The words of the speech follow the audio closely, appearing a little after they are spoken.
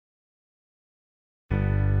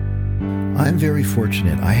I'm very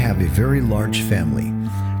fortunate. I have a very large family.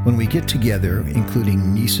 When we get together,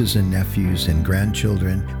 including nieces and nephews and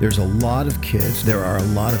grandchildren, there's a lot of kids. There are a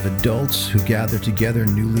lot of adults who gather together,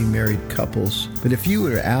 newly married couples. But if you were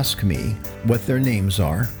to ask me what their names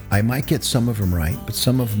are, I might get some of them right, but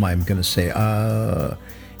some of them I'm going to say,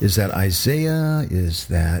 is that Isaiah? Is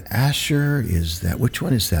that Asher? Which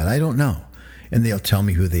one is that? I don't know. And they'll tell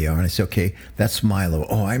me who they are. And I say, okay, that's Milo.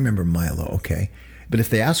 Oh, I remember Milo. Okay. But if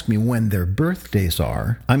they ask me when their birthdays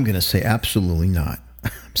are, I'm going to say absolutely not.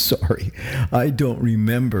 I'm sorry. I don't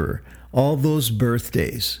remember all those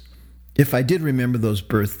birthdays. If I did remember those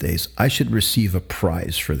birthdays, I should receive a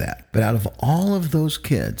prize for that. But out of all of those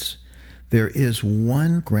kids, there is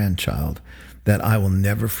one grandchild that I will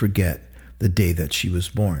never forget the day that she was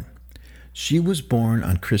born. She was born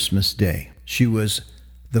on Christmas Day. She was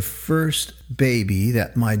the first baby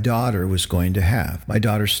that my daughter was going to have. My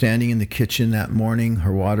daughter's standing in the kitchen that morning,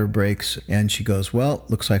 her water breaks, and she goes, well,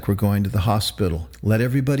 looks like we're going to the hospital. Let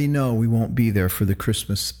everybody know we won't be there for the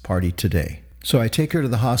Christmas party today. So I take her to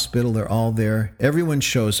the hospital, they're all there. Everyone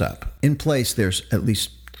shows up. In place, there's at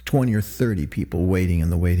least 20 or 30 people waiting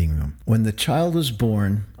in the waiting room. When the child was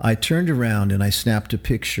born, I turned around and I snapped a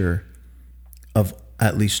picture of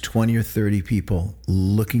at least 20 or 30 people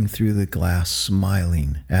looking through the glass,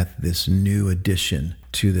 smiling at this new addition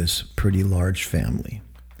to this pretty large family.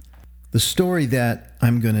 The story that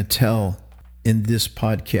I'm going to tell in this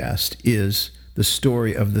podcast is the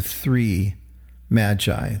story of the three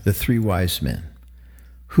magi, the three wise men,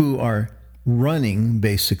 who are running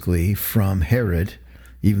basically from Herod.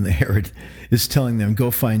 Even the Herod is telling them, go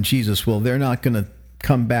find Jesus. Well, they're not going to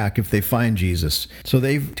come back if they find Jesus. So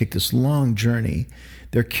they take this long journey.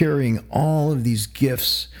 They're carrying all of these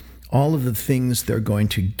gifts, all of the things they're going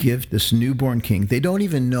to give this newborn king. They don't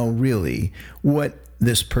even know really what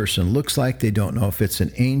this person looks like. They don't know if it's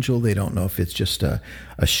an angel. They don't know if it's just a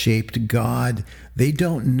shaped God. They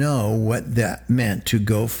don't know what that meant to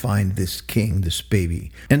go find this king, this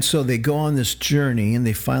baby. And so they go on this journey and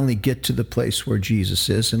they finally get to the place where Jesus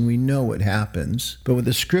is, and we know what happens. But what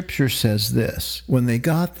the scripture says this, when they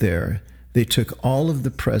got there, they took all of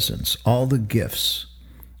the presents, all the gifts,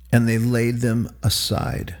 and they laid them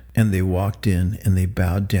aside. And they walked in and they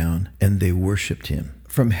bowed down and they worshiped him.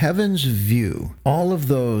 From heaven's view, all of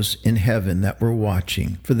those in heaven that were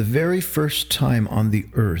watching, for the very first time on the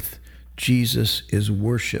earth, Jesus is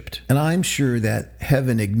worshiped. And I'm sure that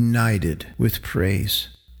heaven ignited with praise.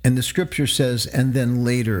 And the scripture says, and then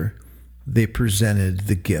later they presented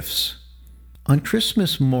the gifts. On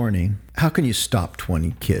Christmas morning, how can you stop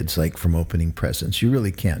 20 kids from opening presents? You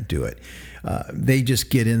really can't do it. They just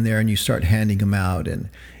get in there and you start handing them out, and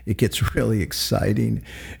it gets really exciting,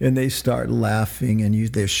 and they start laughing, and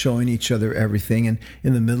they're showing each other everything. And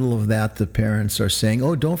in the middle of that, the parents are saying,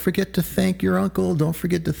 oh, don't forget to thank your uncle. Don't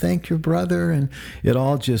forget to thank your brother. And it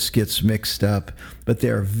all just gets mixed up. But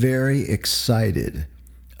they're very excited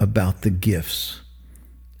about the gifts.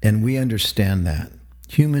 And we understand that.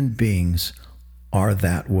 Human beings are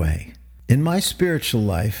that way. In my spiritual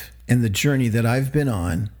life and the journey that I've been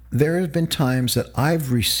on, there have been times that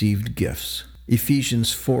I've received gifts.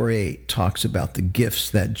 Ephesians 4:8 talks about the gifts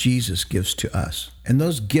that Jesus gives to us. And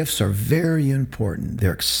those gifts are very important.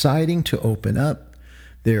 They're exciting to open up.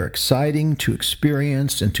 They're exciting to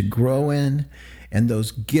experience and to grow in. And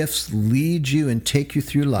those gifts lead you and take you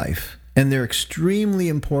through life. And they're extremely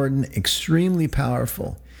important, extremely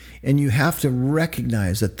powerful. And you have to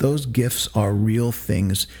recognize that those gifts are real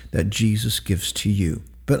things that Jesus gives to you.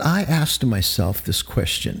 But I asked myself this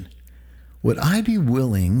question: would I be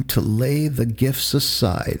willing to lay the gifts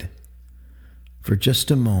aside for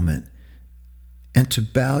just a moment and to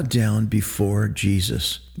bow down before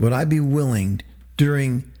Jesus? Would I be willing,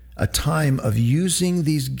 during a time of using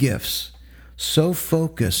these gifts, so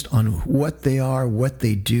focused on what they are, what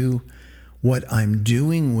they do, what I'm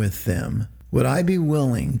doing with them, would I be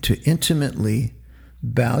willing to intimately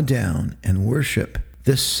bow down and worship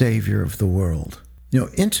this Savior of the world?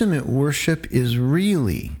 Intimate worship is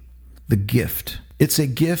really the gift. It's a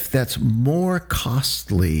gift that's more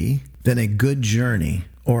costly than a good journey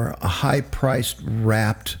or a high-priced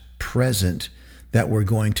wrapped present that we're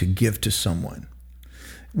going to give to someone.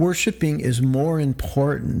 Worshiping is more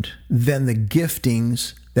important than the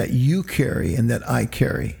giftings that you carry and that I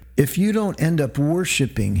carry. If you don't end up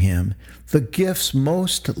worshiping him, the gifts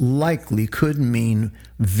most likely could mean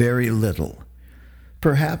very little.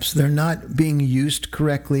 Perhaps they're not being used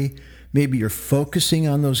correctly. Maybe you're focusing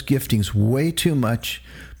on those giftings way too much,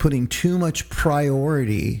 putting too much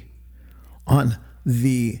priority on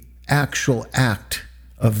the actual act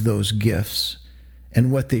of those gifts.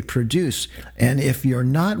 and what they produce. And if you're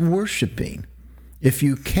not worshiping, if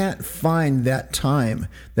you can't find that time,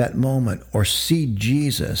 that moment, or see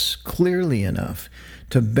Jesus clearly enough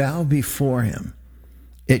to bow before him,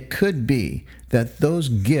 it could be that those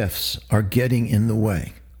gifts are getting in the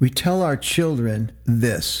way. We tell our children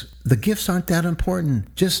this: the gifts aren't that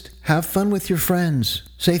important. Just have fun with your friends.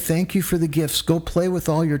 Say thank you for the gifts. Go play with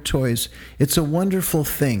all your toys. It's a wonderful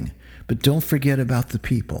thing. But don't forget about the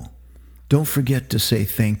people. Don't forget to say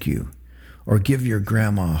thank you, or give your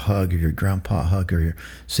grandma a hug or your grandpa a hug, or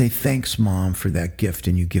say thanks, Mom, for that gift,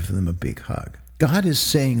 and you give them a big hug. God is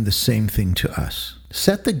saying the same thing to us.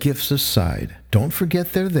 Set the gifts aside. Don't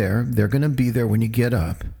forget they're there. They're going to be there when you get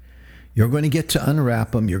up. You're going to get to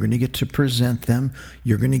unwrap them. You're going to get to present them.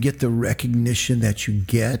 You're going to get the recognition that you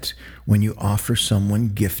get when you offer someone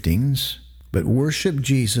giftings. But worship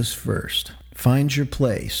Jesus first. Find your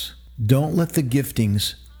place. Don't let the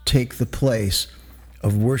giftings take the place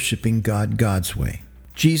of worshiping God God's way.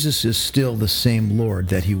 Jesus is still the same Lord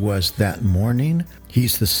that he was that morning.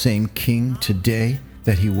 He's the same King today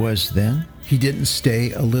that he was then. He didn't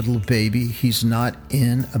stay a little baby. He's not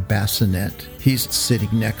in a bassinet. He's sitting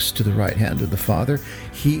next to the right hand of the Father.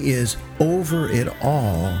 He is over it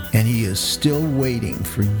all, and he is still waiting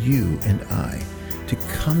for you and I to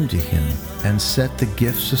come to him and set the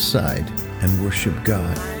gifts aside and worship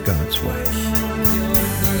God God's way.